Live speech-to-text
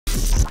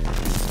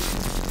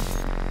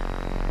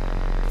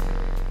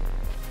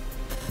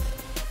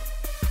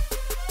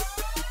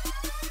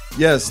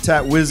Yes,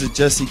 Tap Wizard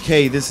Jesse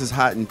K. This is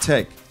Hot in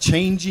Tech,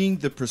 changing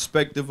the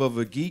perspective of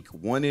a geek,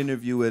 one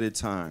interview at a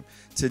time.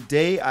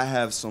 Today, I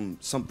have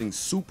something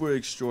super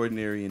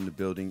extraordinary in the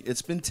building.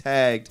 It's been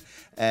tagged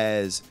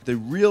as the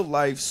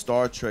real-life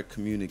Star Trek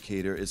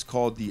communicator. It's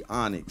called the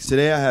Onyx.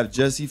 Today, I have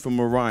Jesse from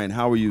Orion.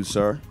 How are you,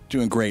 sir?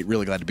 Doing great.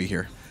 Really glad to be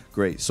here.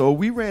 Great. So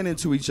we ran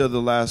into each other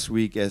last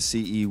week at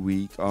CE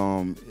Week.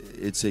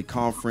 It's a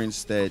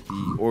conference that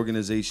the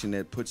organization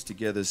that puts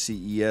together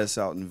CES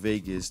out in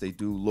Vegas. They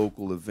do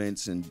local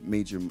events in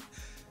major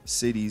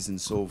cities and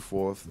so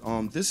forth.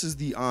 This is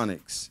the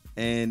Onyx,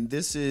 and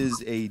this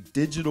is a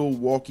digital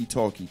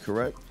walkie-talkie,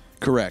 correct?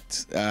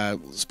 Correct.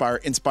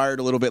 Inspired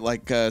a little bit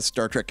like a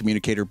Star Trek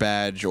communicator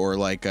badge, or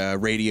like a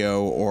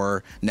radio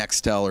or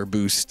Nextel or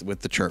Boost with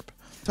the Chirp.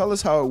 Tell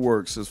us how it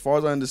works. As far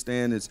as I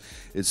understand,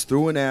 it's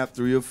through an app,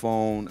 through your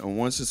phone, and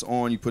once it's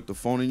on, you put the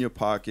phone in your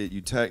pocket.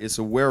 It's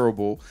a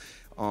wearable.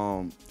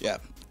 Yeah.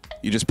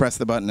 You just press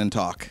the button and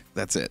talk.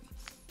 That's it.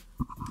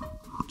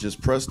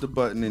 Just press the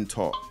button and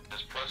talk.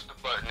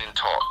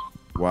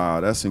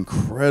 Wow, that's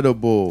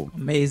incredible.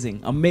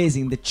 Amazing.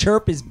 The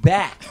Chirp is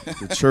back.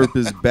 The Chirp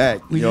is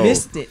back. We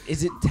missed it.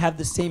 Is it have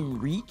the same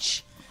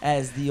reach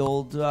as the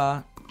old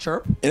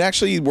Chirp? It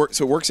actually works.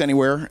 So it works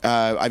anywhere.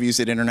 I've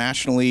used it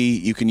internationally.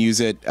 You can use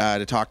it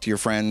to talk to your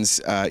friends,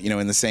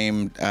 in the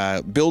same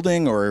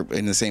building or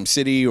in the same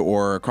city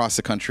or across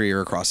the country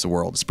or across the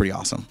world. It's pretty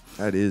awesome.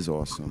 That is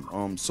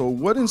awesome. So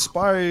what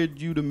inspired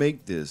you to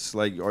make this?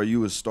 Like, are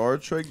you a Star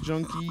Trek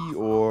junkie,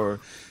 or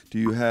do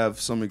you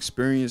have some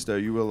experience that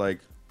you were like,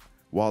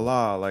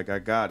 voila, like I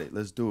got it,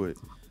 let's do it?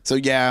 So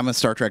yeah, I'm a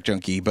Star Trek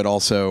junkie, but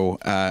also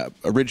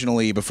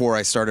originally, before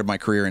I started my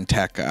career in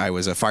tech, I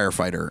was a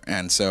firefighter,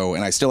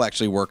 and I still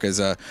actually work as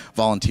a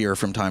volunteer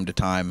from time to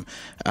time,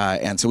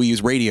 and so we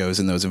use radios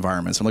in those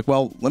environments. I'm like,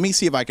 well, let me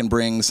see if I can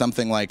bring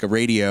something like a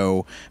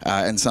radio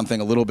and something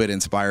a little bit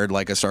inspired,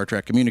 like a Star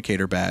Trek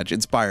communicator badge,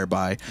 inspired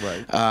by,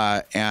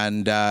 right.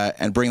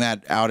 And bring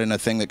that out in a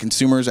thing that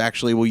consumers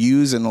actually will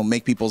use and will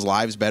make people's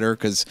lives better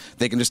because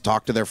they can just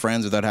talk to their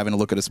friends without having to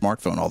look at a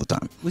smartphone all the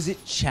time. Was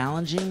it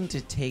challenging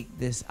to take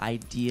this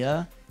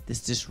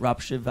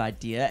disruptive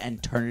idea,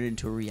 and turn it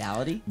into a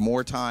reality?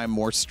 More time,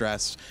 more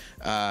stress,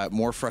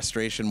 more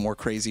frustration, more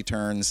crazy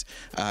turns,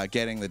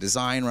 getting the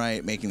design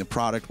right, making the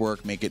product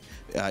work, make it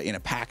in a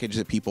package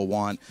that people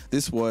want.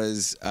 This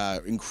was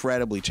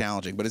incredibly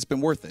challenging, but it's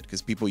been worth it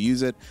because people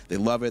use it, they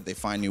love it, they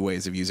find new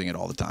ways of using it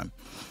all the time.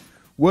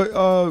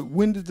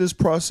 When did this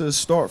process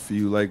start for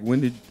you? Like, when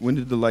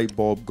did the light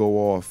bulb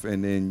go off,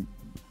 and then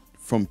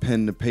from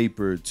pen to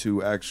paper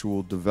to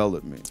actual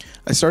development?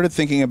 I started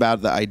thinking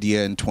about the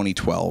idea in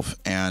 2012,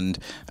 and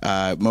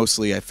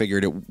mostly I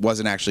figured it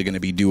wasn't actually going to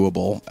be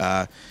doable.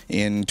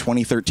 In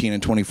 2013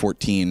 and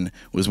 2014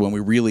 was when we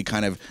really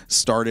kind of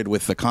started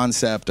with the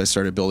concept. I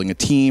started building a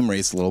team,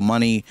 raised a little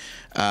money,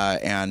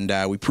 and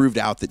we proved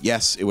out that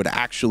yes, it would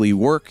actually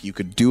work. You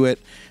could do it.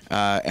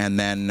 And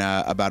then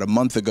about a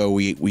month ago,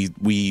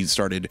 we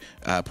started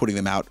putting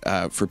them out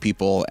for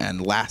people, and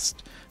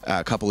last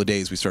couple of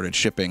days we started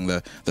shipping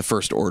the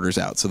first orders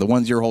out. So the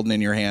ones you're holding in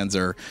your hands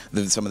are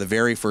some of the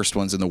very first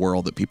ones in the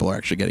world that people are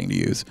actually getting to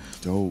use.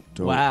 Dope.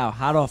 Wow,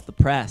 hot off the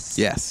press.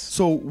 Yes.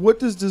 So what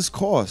does this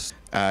cost?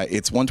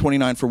 It's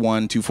 $129 for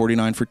one,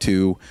 $249 for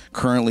two.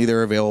 Currently,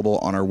 they're available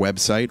on our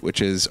website,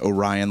 which is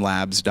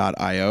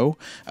orionlabs.io.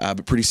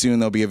 But pretty soon,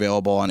 they'll be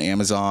available on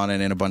Amazon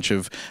and in a bunch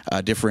of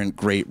different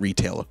great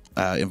retail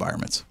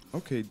environments.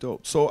 Okay,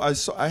 dope. So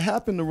I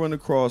happened to run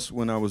across,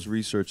 when I was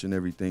researching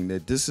everything,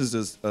 that this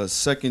is a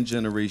second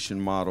generation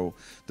model.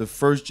 The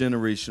first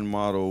generation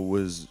model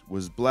was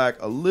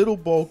black, a little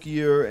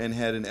bulkier, and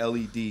had an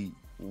LED.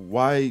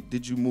 Why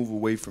did you move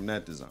away from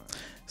that design?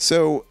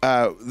 So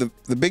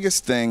the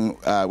biggest thing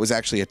was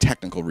actually a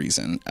technical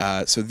reason.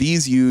 So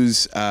these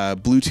use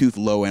Bluetooth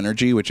Low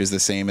Energy, which is the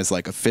same as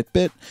like a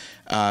Fitbit.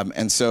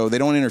 And so they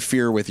don't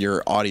interfere with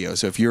your audio.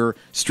 So if you're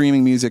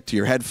streaming music to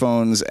your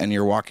headphones and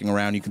you're walking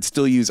around, you can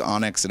still use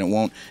Onyx and it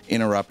won't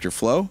interrupt your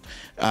flow.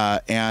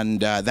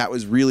 And that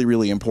was really,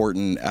 really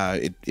important.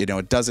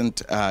 It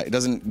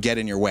doesn't get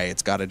in your way.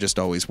 It's got to just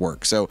always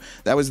work. So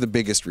that was the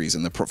biggest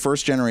reason. The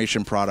first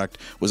generation product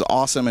was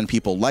awesome and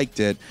people liked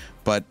it.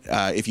 But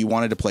if you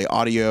wanted to play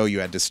audio, you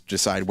had to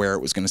decide where it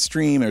was going to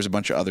stream. There's a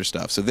bunch of other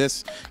stuff. So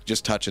this,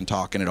 just touch and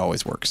talk, and it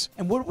always works.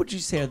 And what would you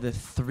say are the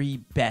three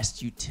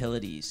best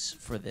utilities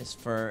for this,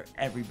 for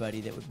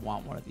everybody that would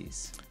want one of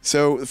these?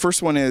 So the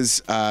first one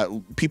is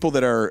people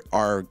that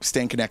are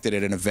staying connected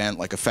at an event,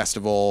 like a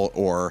festival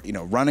or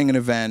running an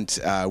event.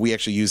 We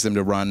actually use them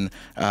to run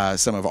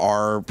some of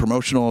our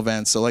promotional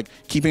events. So like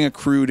keeping a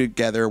crew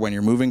together when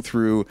you're moving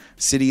through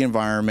city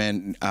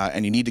environment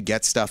and you need to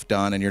get stuff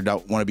done and you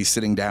don't want to be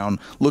sitting down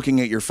around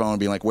looking at your phone,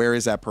 being like, where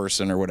is that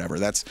person or whatever.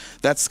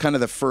 That's kind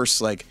of the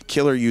first like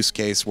killer use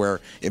case where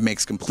it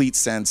makes complete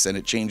sense and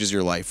it changes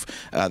your life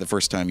the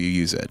first time you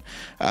use it.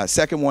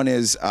 Second one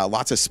is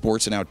lots of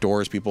sports and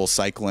outdoors, people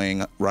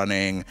cycling,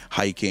 running,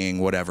 hiking,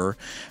 whatever.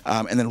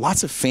 And then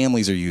lots of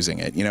families are using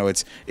it. You know,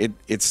 it's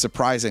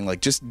surprising,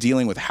 like just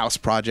dealing with house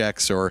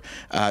projects or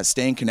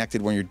staying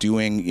connected when you're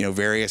doing, you know,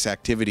 various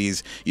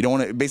activities. You don't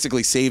want to, it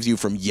basically saves you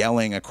from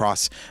yelling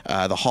across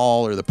the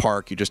hall or the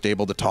park. You're just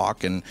able to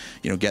talk and,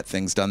 you know, get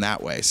things done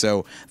that way.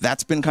 So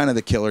that's been kind of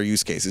the killer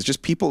use case. It's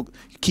just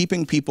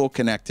keeping people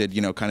connected,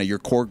 you know, kind of your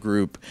core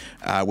group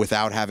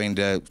without having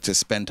to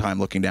spend time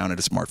looking down at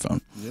a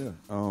smartphone. Yeah.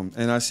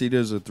 And I see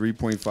there's a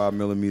 3.5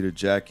 millimeter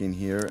jack in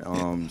here.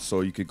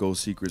 So you could go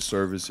Secret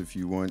Service if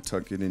you want,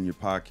 tuck it in your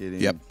pocket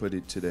and put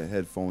it to the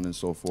headphone and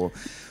so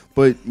forth.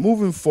 But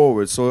moving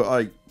forward, so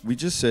like we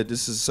just said,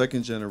 this is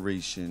second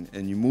generation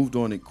and you moved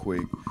on it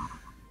quick.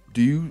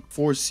 Do you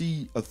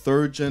foresee a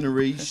third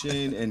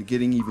generation and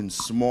getting even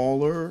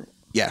smaller?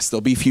 Yes,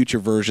 there'll be future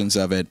versions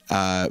of it.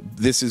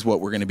 This is what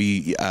we're going to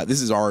be.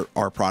 This is our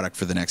product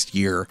for the next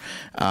year,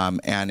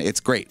 and it's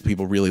great.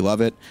 People really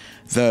love it.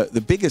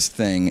 The biggest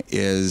thing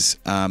is,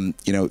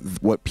 you know,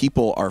 what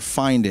people are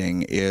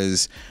finding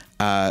is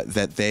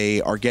that they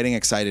are getting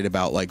excited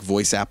about like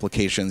voice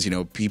applications. You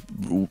know,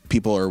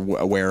 people are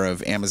aware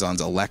of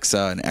Amazon's Alexa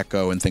and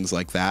Echo and things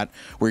like that.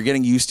 We're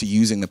getting used to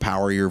using the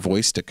power of your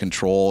voice to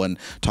control and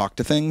talk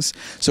to things.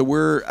 So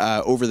we're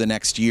over the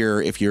next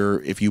year, if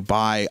you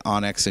buy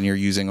Onyx and you're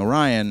using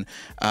Orion,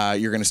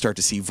 you're going to start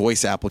to see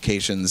voice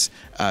applications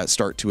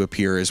start to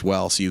appear as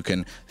well. So you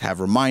can have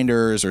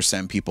reminders or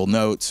send people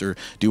notes or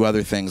do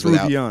other things through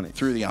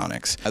the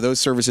Onyx. Those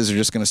services are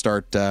just going to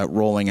start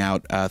rolling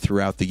out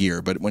throughout the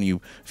year. But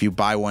if you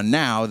buy one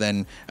now,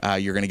 then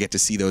you're going to get to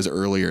see those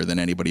earlier than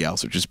anybody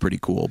else, which is pretty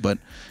cool. But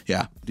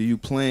yeah. Do you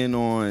plan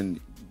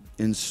on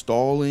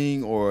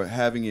installing or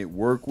having it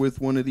work with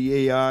one of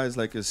the AIs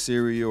like a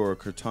Siri or a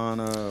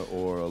Cortana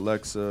or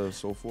Alexa,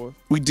 so forth?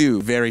 We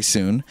do very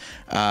soon,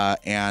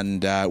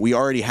 and we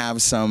already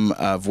have some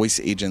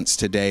voice agents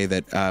today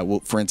that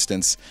will, for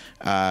instance,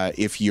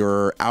 if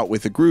you're out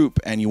with a group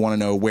and you want to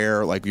know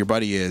where like your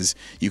buddy is,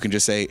 you can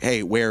just say,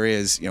 hey, where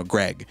is, you know,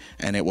 Greg?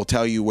 And it will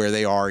tell you where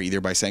they are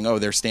either by saying, oh,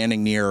 they're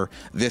standing near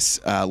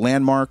this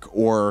landmark,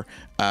 or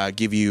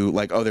give you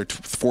like, oh, they're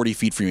 40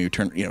 feet from you.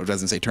 Turn, you know, it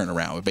doesn't say turn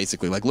around, but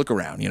basically like look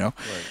around, you know.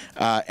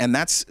 Right. And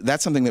that's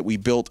something that we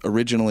built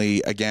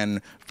originally,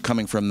 again,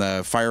 coming from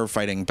the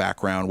firefighting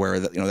background, where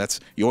you know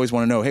you always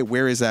want to know, hey,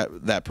 where is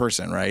that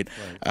person, right?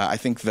 I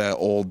think the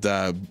old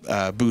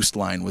Boost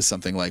line was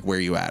something like "Where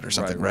you at?" or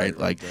something, right?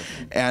 Like,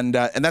 and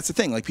that's the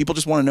thing, like people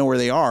just want to know where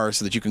they are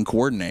so that you can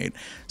coordinate.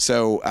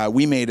 So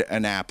we made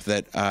an app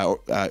that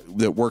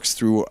that works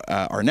through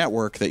our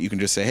network that you can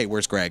just say, hey,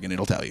 where's Greg, and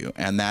it'll tell you.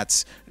 And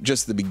that's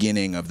just the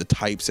beginning of the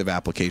types of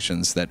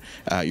applications that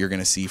you're going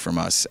to see from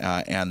us,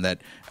 and that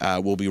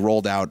will be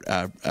rolled out,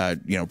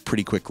 you know,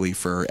 pretty quickly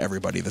for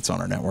everybody that's on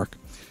our network.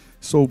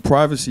 So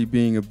privacy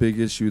being a big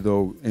issue,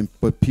 though,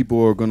 but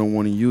people are going to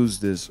want to use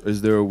this.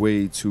 Is there a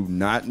way to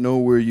not know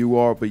where you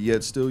are but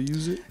yet still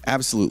use it?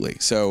 Absolutely.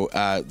 So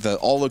the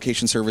all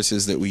location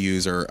services that we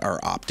use are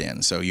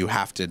opt-in. So you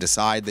have to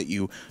decide that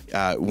you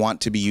want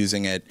to be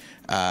using it,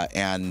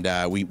 and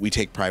we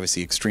take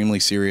privacy extremely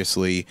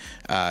seriously.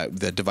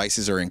 The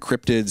devices are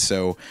encrypted,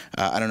 so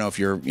I don't know if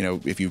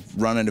if you've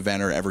run an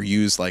event or ever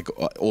used like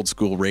old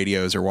school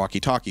radios or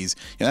walkie-talkies.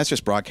 You know, that's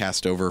just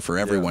broadcast over for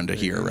everyone to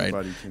hear, right?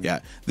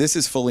 Yeah. This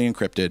is fully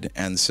encrypted,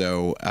 and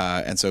so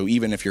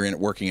even if you're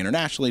working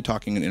internationally,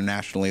 talking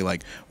internationally,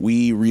 like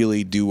we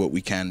really do what we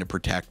can to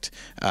protect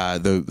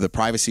the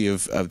privacy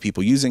of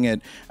people using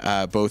it,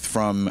 both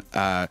from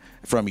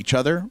each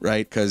other,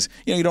 right? Because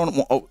you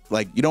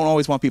don't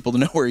always want people to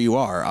know where you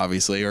are,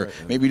 obviously, or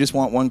maybe you just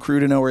want one crew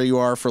to know where you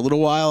are for a little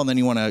while, and then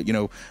you want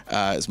to,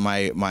 as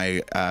my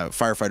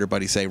firefighter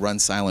buddy say, run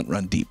silent,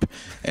 run deep,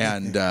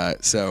 and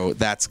so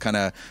that's kind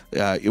of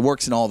it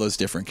works in all those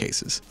different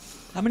cases.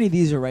 How many of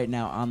these are right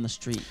now on the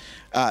street?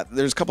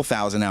 There's a couple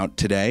thousand out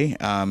today,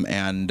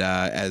 and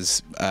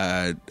as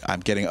I'm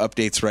getting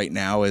updates right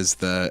now, as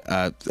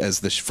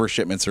the first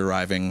shipments are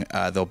arriving,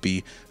 there'll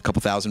be a couple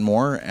thousand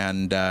more,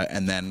 and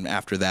then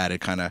after that,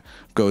 it kind of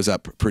goes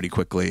up pretty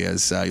quickly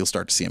as you'll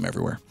start to see them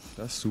everywhere.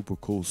 That's super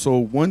cool. So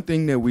one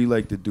thing that we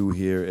like to do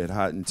here at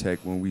HiT Tech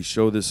when we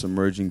show this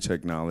emerging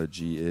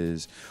technology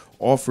is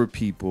offer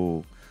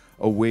people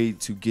a way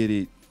to get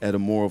it at a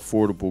more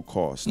affordable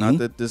cost. Not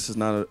that this is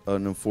not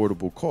an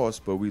affordable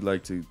cost, but we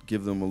like to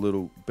give them a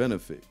little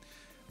benefit.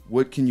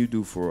 What can you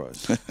do for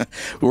us?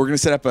 We're going to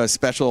set up a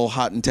special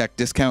HiT Tech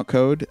discount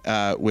code,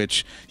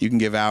 which you can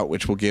give out,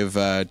 which will give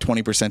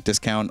 20%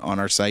 discount on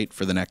our site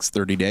for the next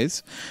 30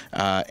 days.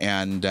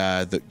 And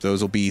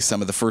those will be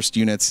some of the first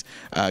units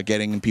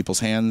getting in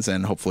people's hands,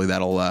 and hopefully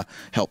that'll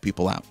help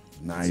people out.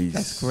 Nice.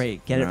 That's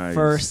great. Get it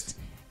first,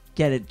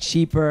 get it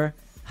cheaper.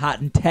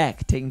 HiT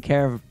Tech, taking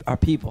care of our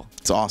people.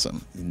 It's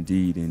awesome.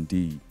 Indeed,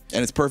 indeed.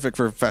 And it's perfect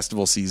for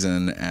festival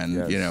season and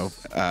Yes. you know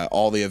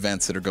all the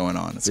events that are going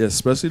on. Yeah,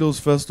 especially those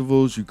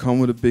festivals. You come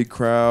with a big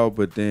crowd,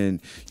 but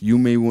then you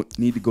may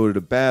need to go to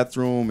the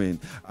bathroom, and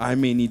I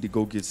may need to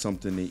go get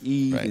something to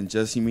eat, Right. and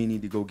Jesse may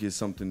need to go get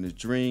something to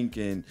drink,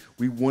 and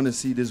we want to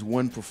see this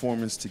one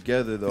performance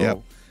together, though.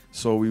 Yep.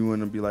 So we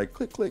want to be like,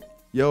 click, click,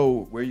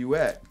 yo, where you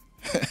at?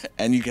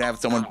 And you can have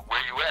someone Where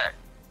you at?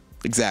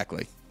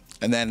 exactly,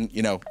 and then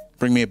you know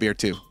bring me a beer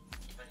too.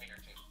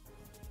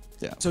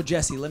 Yeah. So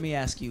Jesse, let me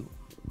ask you,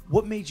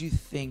 what made you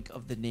think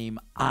of the name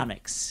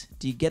Onyx?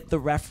 Do you get the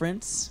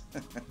reference?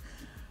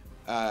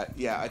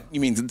 Yeah, you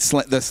mean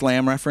the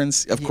slam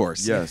reference? Of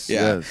course. Yes,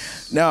 Yeah.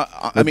 yes. No,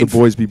 I Let mean, the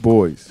boys be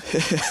boys.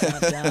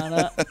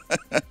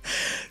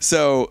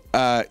 so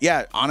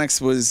yeah,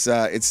 Onyx was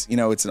it's you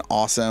know it's an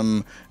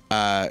awesome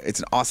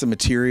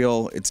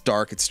material. It's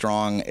dark, it's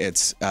strong,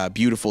 it's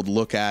beautiful to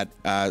look at.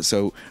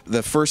 So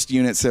the first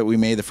units that we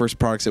made, the first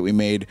products that we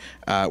made,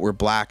 were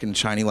black and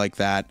shiny like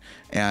that,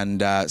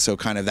 and so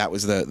kind of that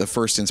was the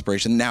first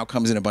inspiration. Now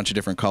comes in a bunch of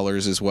different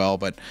colors as well,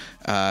 but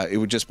it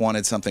would just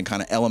wanted something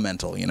kind of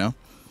elemental, you know.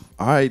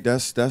 All right,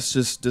 this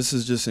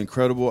is just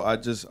incredible.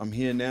 I'm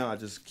here now. I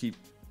just keep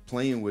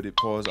playing with it.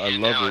 Pause. I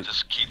love it.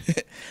 Just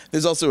keep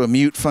There's also a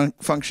mute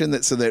function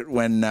that so that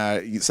when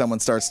someone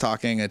starts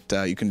talking,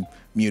 you can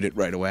mute it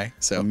right away.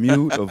 So A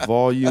mute, a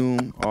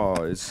volume.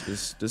 Oh, it's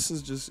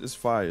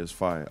fire. It's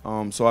fire.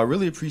 So I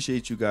really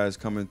appreciate you guys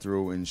coming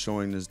through and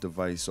showing this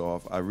device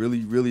off. I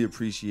really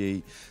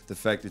appreciate the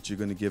fact that you're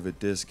going to give a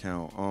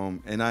discount.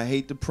 And I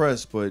hate to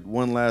press, but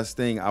one last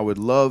thing, I would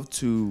love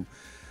to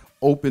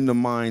open the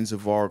minds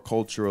of our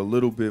culture a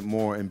little bit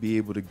more and be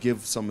able to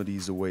give some of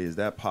these away. Is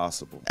that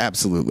possible?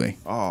 absolutely.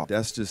 Oh,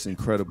 that's just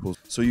incredible.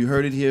 So you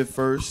heard it here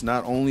first.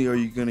 Not only are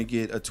you going to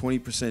get a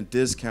 20%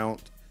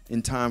 discount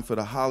in time for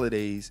the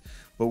holidays,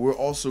 but we're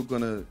also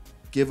going to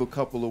give a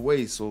couple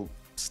away. So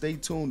stay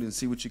tuned and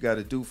see what you got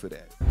to do for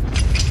that.